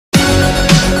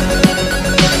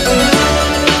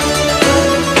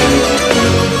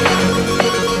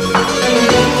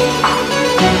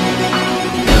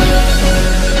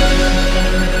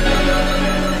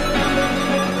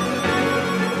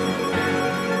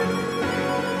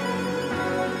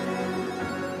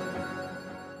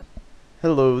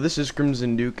Hello, this is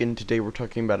Crimson Duke, and today we're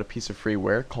talking about a piece of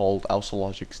freeware called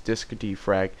Auslogics Disk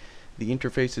Defrag. The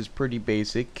interface is pretty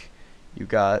basic. You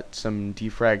got some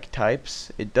defrag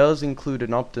types. It does include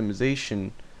an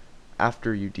optimization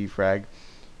after you defrag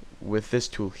with this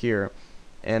tool here.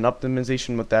 And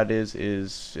optimization, what that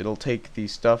is it'll take the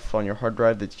stuff on your hard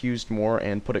drive that's used more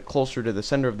and put it closer to the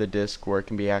center of the disk where it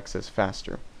can be accessed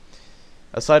faster.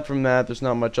 Aside from that, there's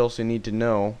not much else you need to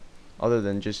know other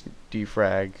than just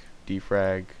defrag.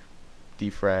 Defrag.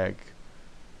 Quick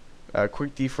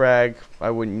defrag, I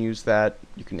wouldn't use that.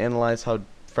 You can analyze how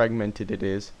fragmented it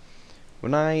is.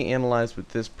 When I analyze with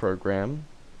this program,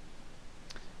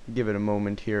 give it a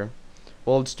moment here.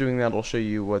 While it's doing that, I'll show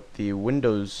you what the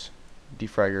Windows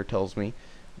defragger tells me.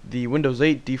 The Windows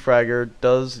 8 defragger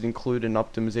does include an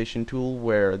optimization tool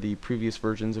where the previous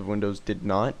versions of Windows did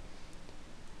not.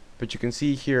 But you can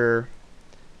see here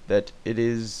that it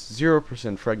is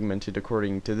 0% fragmented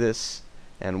according to this,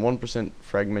 and 1%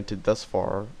 fragmented thus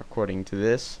far according to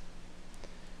this.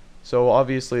 So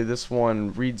obviously this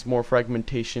one reads more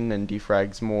fragmentation and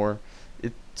defrags more.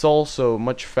 It's also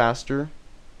much faster,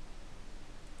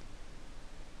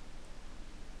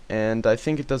 and I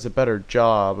think it does a better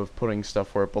job of putting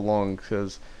stuff where it belongs,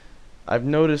 because I've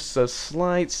noticed a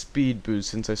slight speed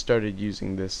boost since I started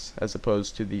using this as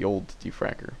opposed to the old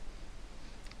defragger.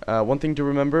 One thing to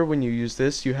remember when you use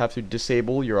this, you have to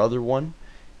disable your other one.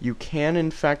 You can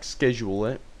in fact schedule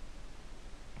it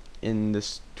in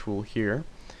this tool here.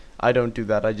 I don't do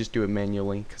that, I just do it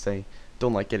manually because I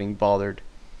don't like getting bothered.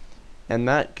 And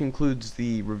that concludes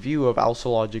the review of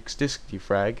Auslogics Disk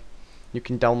Defrag. You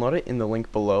can download it in the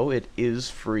link below. It is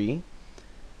free.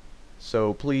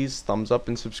 So please thumbs up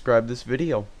and subscribe this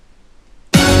video.